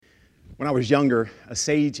When I was younger, a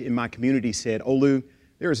sage in my community said, "Olu,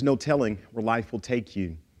 there is no telling where life will take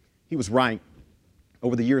you." He was right.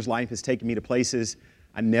 Over the years, life has taken me to places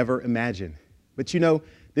I never imagined. But you know,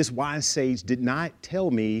 this wise sage did not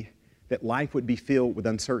tell me that life would be filled with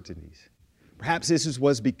uncertainties. Perhaps this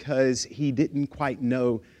was because he didn't quite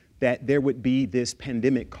know that there would be this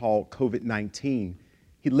pandemic called COVID-19.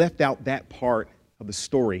 He left out that part of the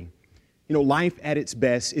story. You know, life at its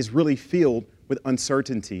best is really filled with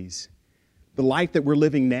uncertainties. The life that we're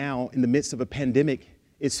living now in the midst of a pandemic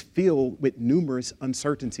is filled with numerous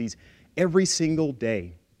uncertainties every single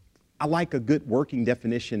day. I like a good working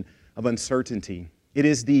definition of uncertainty. It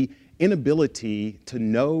is the inability to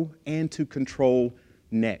know and to control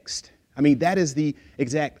next. I mean, that is the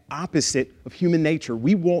exact opposite of human nature.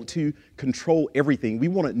 We want to control everything. We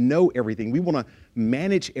want to know everything. We want to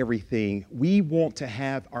manage everything. We want to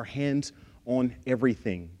have our hands on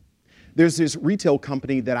everything. There's this retail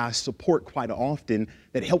company that I support quite often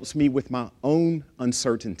that helps me with my own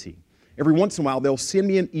uncertainty. Every once in a while, they'll send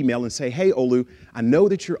me an email and say, "Hey, Olu, I know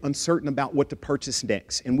that you're uncertain about what to purchase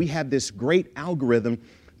next. And we have this great algorithm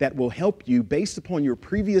that will help you based upon your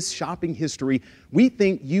previous shopping history. We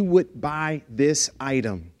think you would buy this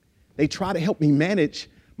item." They try to help me manage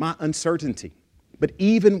my uncertainty. But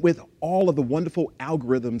even with all of the wonderful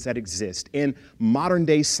algorithms that exist in modern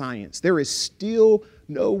day science, there is still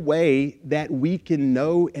no way that we can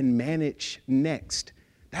know and manage next.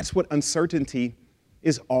 That's what uncertainty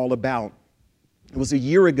is all about. It was a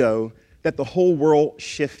year ago that the whole world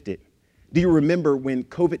shifted. Do you remember when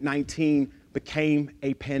COVID-19 became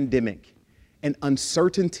a pandemic and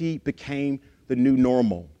uncertainty became the new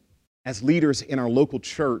normal? As leaders in our local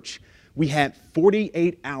church, we had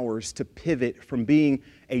 48 hours to pivot from being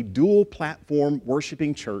a dual platform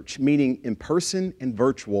worshiping church, meaning in person and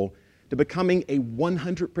virtual, to becoming a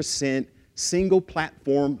 100% single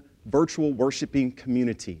platform virtual worshiping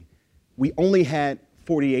community. We only had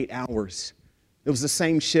 48 hours. It was the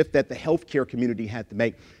same shift that the healthcare community had to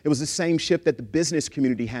make. It was the same shift that the business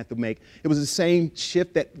community had to make. It was the same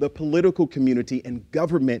shift that the political community and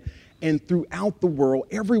government and throughout the world,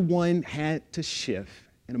 everyone had to shift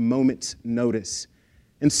in a moment's notice.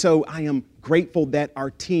 And so I am grateful that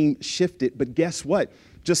our team shifted. But guess what?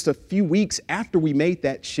 Just a few weeks after we made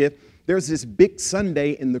that shift, there's this big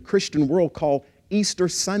Sunday in the Christian world called Easter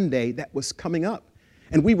Sunday that was coming up.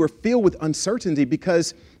 And we were filled with uncertainty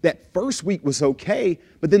because that first week was okay,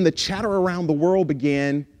 but then the chatter around the world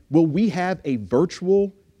began, will we have a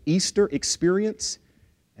virtual Easter experience?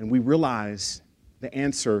 And we realized the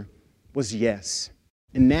answer was yes.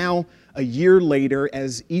 And now, a year later,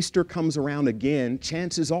 as Easter comes around again,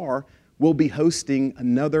 chances are we'll be hosting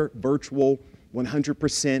another virtual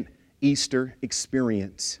 100% Easter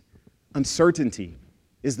experience. Uncertainty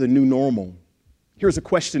is the new normal. Here's a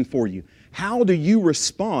question for you. How do you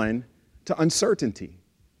respond to uncertainty?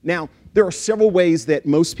 Now, there are several ways that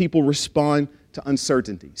most people respond to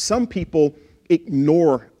uncertainty. Some people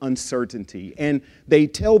ignore uncertainty and they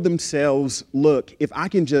tell themselves, look, if I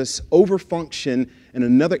can just overfunction in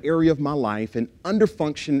another area of my life and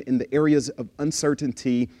underfunction in the areas of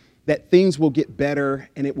uncertainty, that things will get better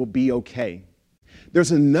and it will be okay.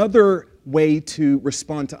 There's another way to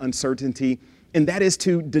respond to uncertainty, and that is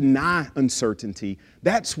to deny uncertainty.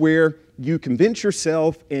 That's where you convince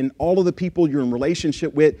yourself and all of the people you're in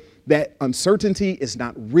relationship with that uncertainty is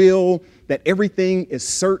not real, that everything is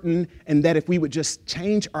certain, and that if we would just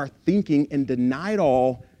change our thinking and deny it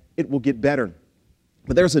all, it will get better.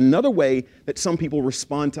 But there's another way that some people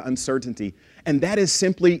respond to uncertainty, and that is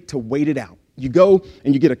simply to wait it out. You go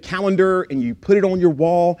and you get a calendar and you put it on your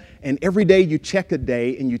wall, and every day you check a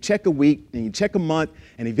day and you check a week and you check a month,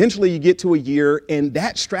 and eventually you get to a year, and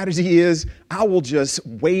that strategy is, I will just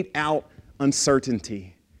wait out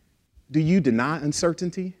uncertainty. Do you deny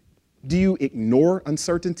uncertainty? Do you ignore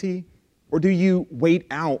uncertainty? Or do you wait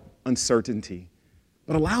out uncertainty?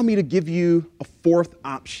 But allow me to give you a fourth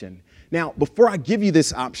option. Now, before I give you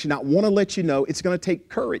this option, I want to let you know it's going to take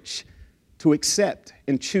courage to accept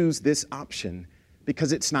and choose this option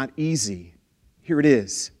because it's not easy. Here it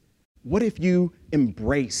is. What if you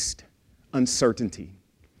embraced uncertainty?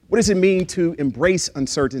 What does it mean to embrace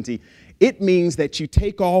uncertainty? It means that you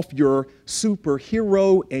take off your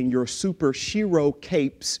superhero and your super shero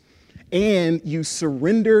capes and you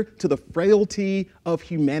surrender to the frailty of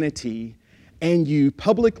humanity, and you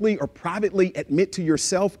publicly or privately admit to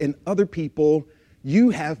yourself and other people you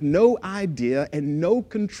have no idea and no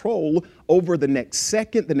control over the next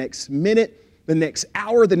second, the next minute, the next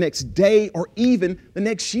hour, the next day, or even the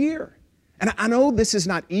next year. And I know this is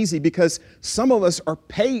not easy because some of us are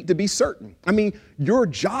paid to be certain. I mean, your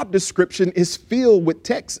job description is filled with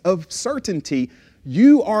texts of certainty.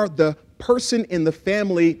 You are the person in the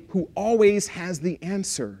family who always has the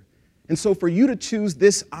answer. And so for you to choose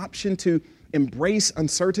this option to embrace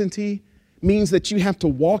uncertainty means that you have to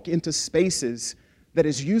walk into spaces that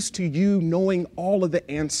is used to you knowing all of the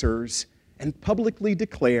answers and publicly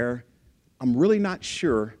declare, I'm really not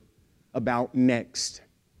sure about next.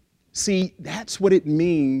 See, that's what it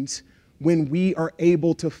means when we are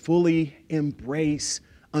able to fully embrace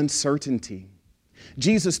uncertainty.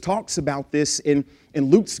 Jesus talks about this in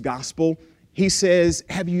Luke's gospel. He says,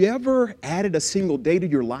 have you ever added a single day to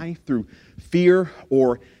your life through fear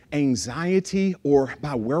or anxiety or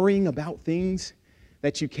by worrying about things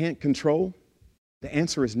that you can't control? The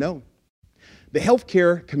answer is no. The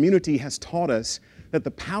healthcare community has taught us that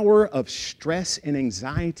the power of stress and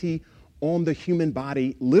anxiety on the human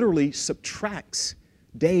body literally subtracts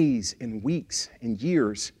days and weeks and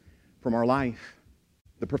years from our life.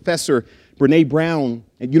 The professor, Brené Brown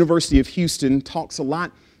at University of Houston, talks a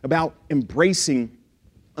lot about embracing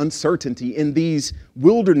uncertainty in these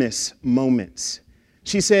wilderness moments.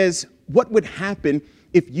 She says, what would happen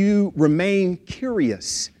if you remain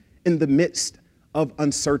curious in the midst of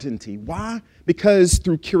uncertainty? Why? Because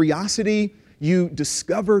through curiosity, you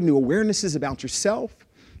discover new awarenesses about yourself.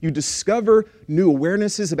 You discover new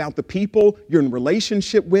awarenesses about the people you're in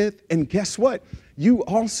relationship with. And guess what? You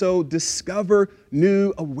also discover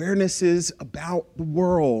new awarenesses about the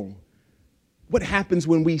world. What happens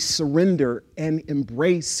when we surrender and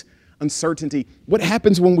embrace uncertainty? What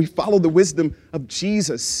happens when we follow the wisdom of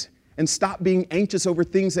Jesus and stop being anxious over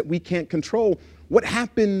things that we can't control? What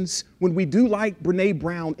happens when we do like Brené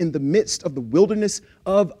Brown in the midst of the wilderness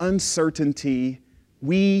of uncertainty?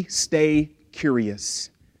 We stay curious.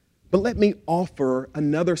 But let me offer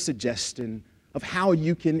another suggestion of how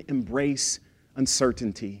you can embrace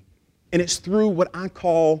uncertainty. And it's through what I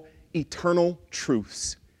call eternal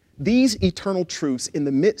truths. These eternal truths in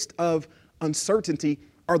the midst of uncertainty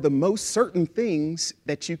are the most certain things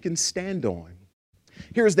that you can stand on.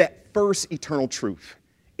 Here's that first eternal truth.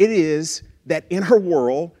 It is that in our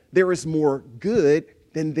world, there is more good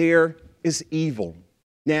than there is evil.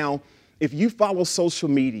 Now, if you follow social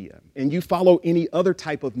media and you follow any other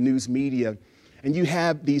type of news media and you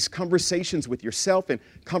have these conversations with yourself and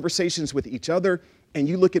conversations with each other and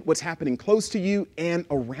you look at what's happening close to you and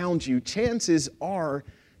around you, chances are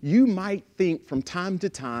you might think from time to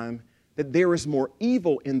time that there is more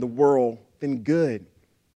evil in the world than good.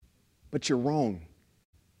 But you're wrong.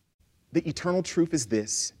 The eternal truth is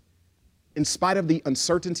this. In spite of the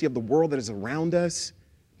uncertainty of the world that is around us,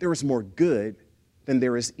 there is more good than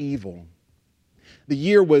there is evil. The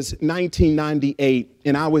year was 1998,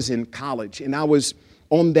 and I was in college, and I was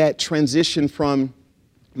on that transition from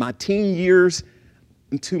my teen years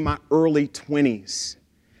into my early 20s.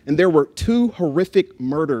 And there were two horrific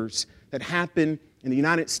murders that happened in the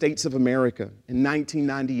United States of America in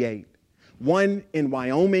 1998. One in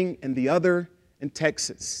Wyoming and the other in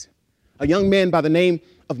Texas. A young man by the name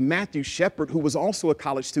of Matthew Shepard, who was also a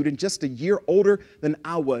college student, just a year older than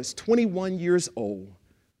I was, 21 years old,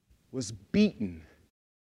 was beaten,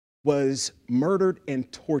 was murdered and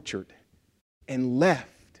tortured, and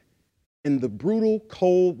left in the brutal,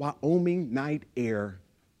 cold Wyoming night air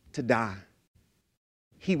to die.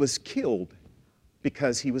 He was killed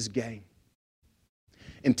because he was gay.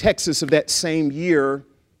 In Texas of that same year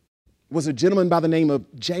was a gentleman by the name of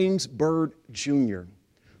James Byrd Jr.,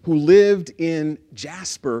 who lived in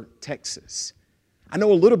Jasper, Texas. I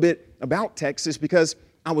know a little bit about Texas because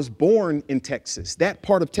I was born in Texas. That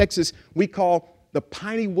part of Texas we call the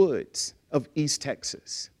Piney Woods of East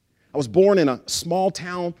Texas. I was born in a small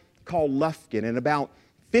town called Lufkin, and about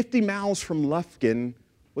 50 miles from Lufkin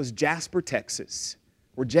was Jasper, Texas,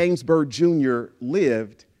 where James Byrd Jr.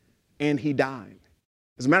 lived, and he died.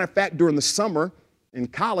 As a matter of fact, during the summer in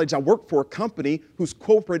college, I worked for a company whose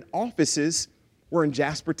corporate offices were in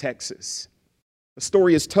Jasper, Texas. The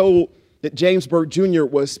story is told that James Byrd Jr.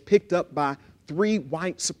 was picked up by 3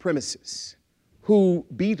 white supremacists who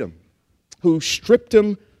beat him, who stripped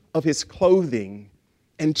him of his clothing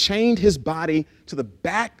and chained his body to the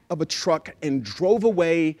back of a truck and drove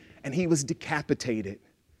away, and he was decapitated.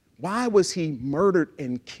 Why was he murdered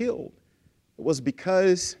and killed? It was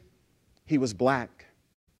because he was black.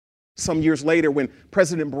 Some years later, when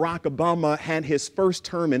President Barack Obama had his first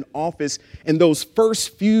term in office, in those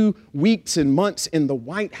first few weeks and months in the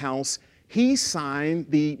White House, he signed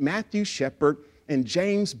the Matthew Shepard and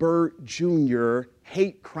James Byrd Jr.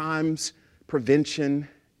 Hate Crimes Prevention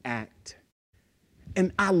Act.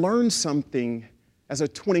 And I learned something as a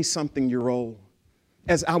 20-something-year-old,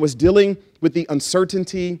 as I was dealing with the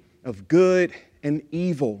uncertainty of good and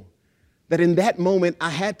evil, that in that moment I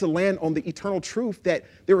had to land on the eternal truth that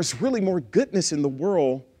there is really more goodness in the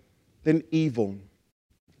world than evil.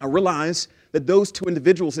 I realized that those two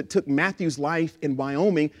individuals that took Matthew's life in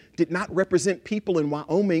Wyoming did not represent people in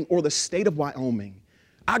Wyoming or the state of Wyoming.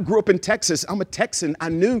 I grew up in Texas. I'm a Texan. I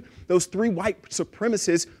knew those three white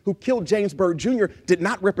supremacists who killed James Byrd Jr. did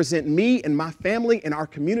not represent me and my family and our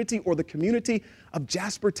community or the community of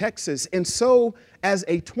Jasper, Texas. And so as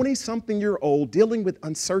a 20-something-year-old dealing with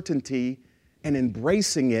uncertainty and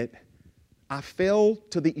embracing it, I fell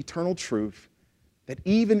to the eternal truth that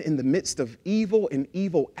even in the midst of evil and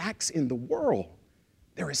evil acts in the world,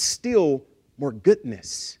 there is still more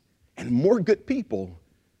goodness and more good people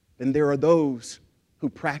than there are those who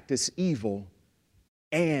practice evil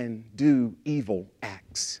and do evil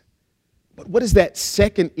acts. But what is that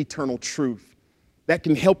second eternal truth that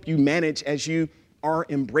can help you manage as you are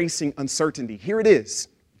embracing uncertainty? Here it is.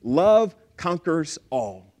 Love conquers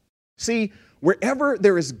all. See, wherever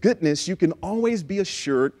there is goodness, you can always be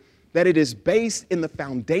assured that it is based in the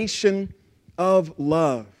foundation of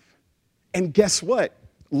love. And guess what?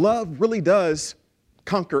 Love really does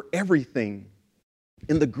conquer everything.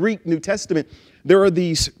 In the Greek New Testament, there are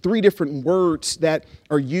these three different words that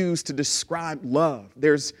are used to describe love.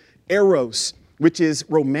 There's eros, which is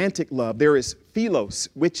romantic love. There is philos,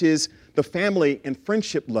 which is the family and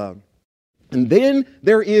friendship love. And then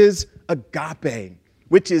there is agape,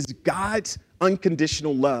 which is God's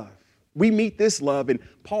unconditional love. We meet this love in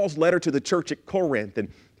Paul's letter to the church at Corinth.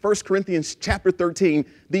 In 1 Corinthians chapter 13,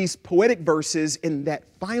 these poetic verses, in that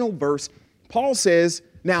final verse, Paul says,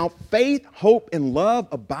 "Now faith, hope, and love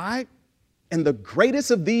abide, and the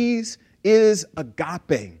greatest of these is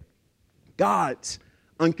agape, God's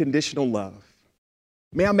unconditional love."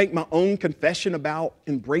 May I make my own confession about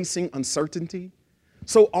embracing uncertainty?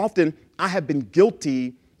 So often I have been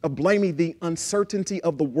guilty of blaming the uncertainty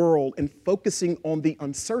of the world and focusing on the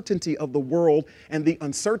uncertainty of the world and the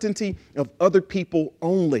uncertainty of other people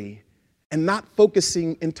only, and not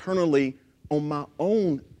focusing internally on my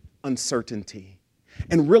own uncertainty.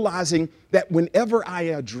 And realizing that whenever I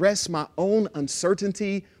address my own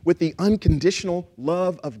uncertainty with the unconditional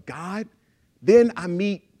love of God, then I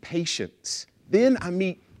meet patience, then I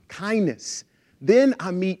meet kindness, then I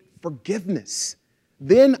meet forgiveness.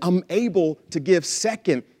 Then I'm able to give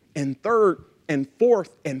second and third and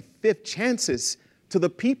fourth and fifth chances to the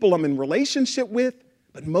people I'm in relationship with,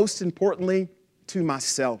 but most importantly, to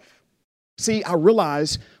myself. See, I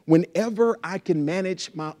realize whenever I can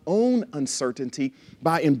manage my own uncertainty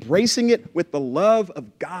by embracing it with the love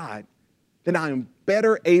of God, then I am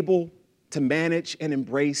better able to manage and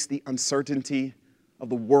embrace the uncertainty of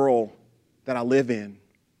the world that I live in.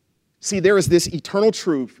 See, there is this eternal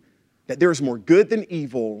truth that there is more good than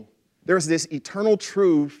evil. There's this eternal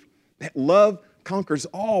truth that love conquers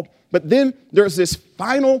all. But then there's this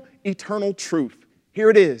final eternal truth. Here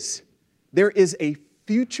it is. There is a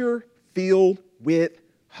future filled with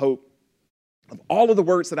hope. Of all of the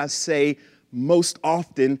words that I say most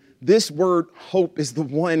often, this word hope is the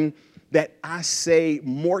one that I say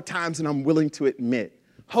more times than I'm willing to admit.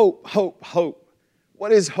 Hope, hope, hope.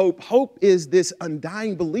 What is hope? Hope is this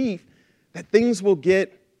undying belief that things will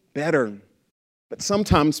get better. But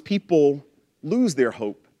sometimes people lose their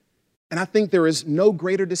hope. And I think there is no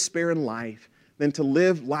greater despair in life than to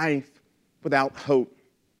live life without hope.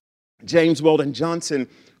 James Weldon Johnson,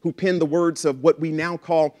 who penned the words of what we now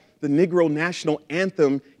call the Negro National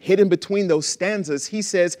Anthem, hidden between those stanzas, he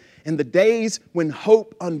says, "In the days when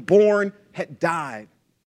hope unborn had died,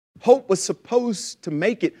 hope was supposed to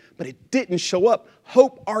make it, but it didn't show up.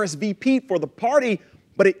 Hope RSVP'd for the party,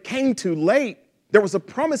 but it came too late. There was a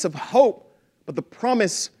promise of hope, but the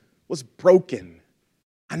promise was broken."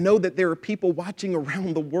 I know that there are people watching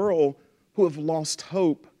around the world who have lost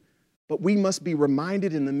hope, but we must be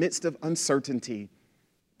reminded in the midst of uncertainty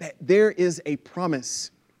that there is a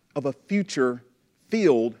promise of a future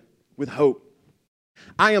filled with hope.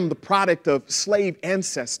 I am the product of slave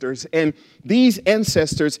ancestors, and these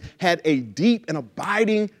ancestors had a deep and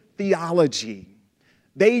abiding theology.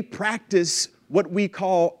 They practice what we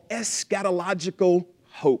call eschatological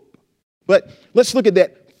hope. But let's look at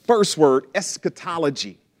that first word,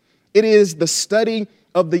 eschatology. It is the study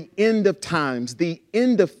of the end of times, the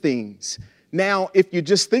end of things. Now, if you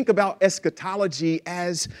just think about eschatology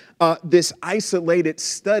as this isolated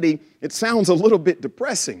study, it sounds a little bit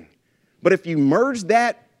depressing. But if you merge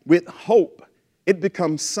that with hope, it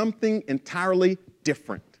becomes something entirely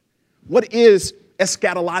different. What is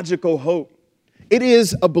eschatological hope? It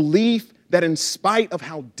is a belief that in spite of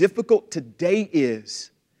how difficult today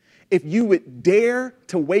is, if you would dare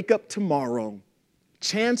to wake up tomorrow,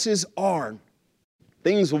 chances are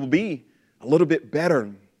things will be a little bit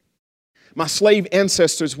better. My slave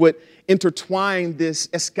ancestors would intertwine this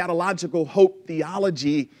eschatological hope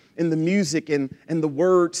theology in the music and the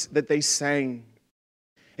words that they sang.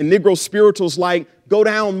 And Negro spirituals like, "Go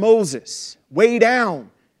down, Moses, way down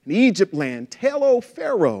in Egypt land, tell old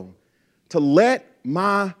Pharaoh to let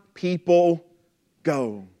my people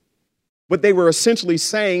go." What they were essentially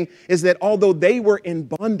saying is that although they were in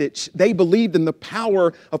bondage, they believed in the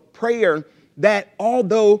power of prayer, that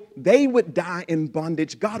although they would die in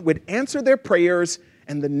bondage, God would answer their prayers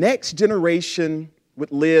and the next generation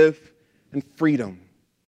would live in freedom.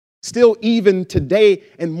 Still, even today,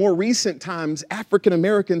 in more recent times, African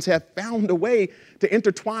Americans have found a way to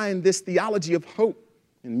intertwine this theology of hope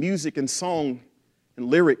in music and song and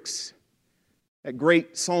lyrics. That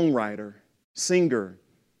great songwriter, singer,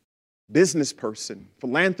 business person,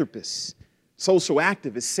 philanthropist, social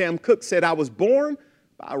activist, Sam Cooke said, "I was born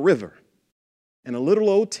by a river in a little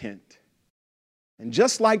old tent. And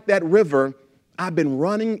just like that river, I've been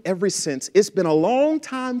running ever since. It's been a long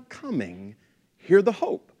time coming. Hear the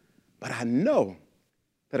hope. But I know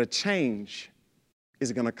that a change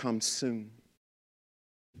is going to come soon."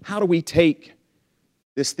 How do we take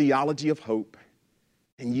this theology of hope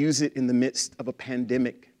and use it in the midst of a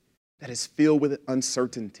pandemic that is filled with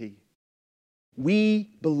uncertainty? We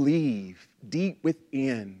believe deep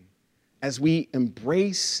within, as we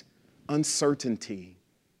embrace uncertainty,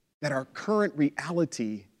 that our current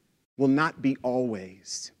reality will not be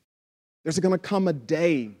always. There's going to come a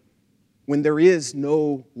day when there is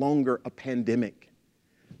no longer a pandemic.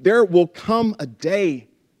 There will come a day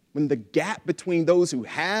when the gap between those who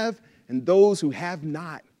have and those who have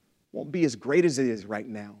not won't be as great as it is right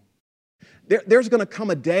now. There's going to come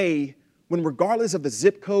a day when, regardless of the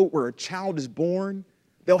zip code where a child is born,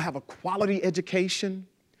 they'll have a quality education.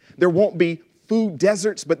 There won't be food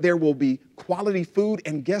deserts, but there will be quality food.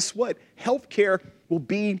 And guess what? Healthcare will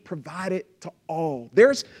be provided to all.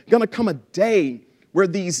 There's going to come a day where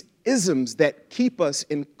these isms that keep us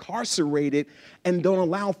incarcerated and don't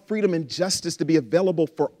allow freedom and justice to be available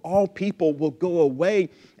for all people will go away.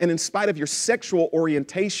 And in spite of your sexual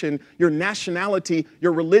orientation, your nationality,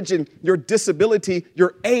 your religion, your disability,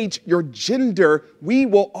 your age, your gender, we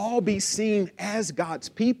will all be seen as God's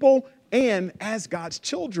people and as God's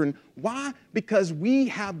children. Why? Because we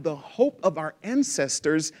have the hope of our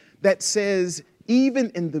ancestors that says,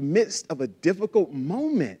 even in the midst of a difficult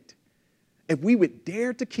moment, if we would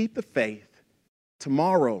dare to keep the faith,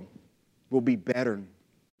 tomorrow will be better.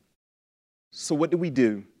 So what do we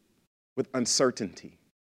do with uncertainty?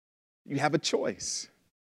 You have a choice.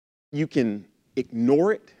 You can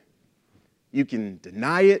ignore it. You can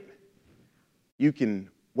deny it. You can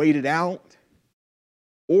wait it out.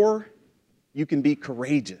 Or you can be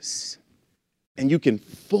courageous and you can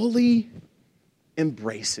fully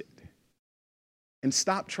embrace it and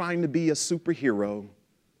stop trying to be a superhero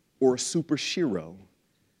or a super shiro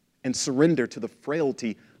and surrender to the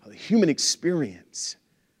frailty of the human experience.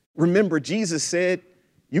 Remember, Jesus said,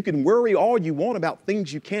 you can worry all you want about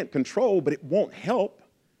things you can't control, but it won't help.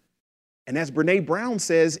 And as Brene Brown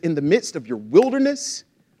says, in the midst of your wilderness,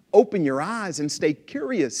 open your eyes and stay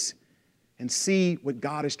curious and see what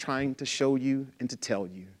God is trying to show you and to tell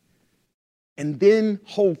you. And then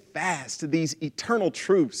hold fast to these eternal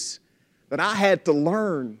truths that I had to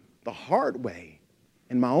learn the hard way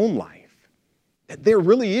in my own life, that there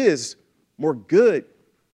really is more good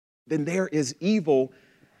than there is evil,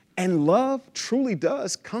 and love truly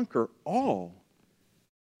does conquer all.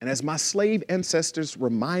 And as my slave ancestors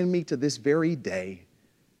remind me to this very day,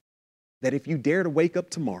 that if you dare to wake up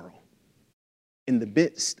tomorrow in the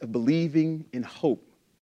midst of believing in hope,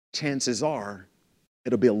 chances are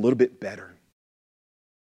it'll be a little bit better.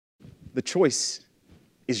 The choice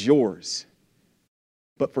is yours.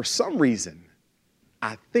 But for some reason,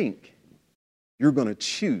 I think you're going to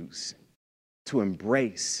choose to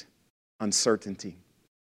embrace uncertainty.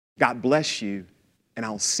 God bless you, and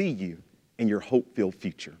I'll see you in your hope-filled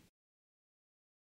future.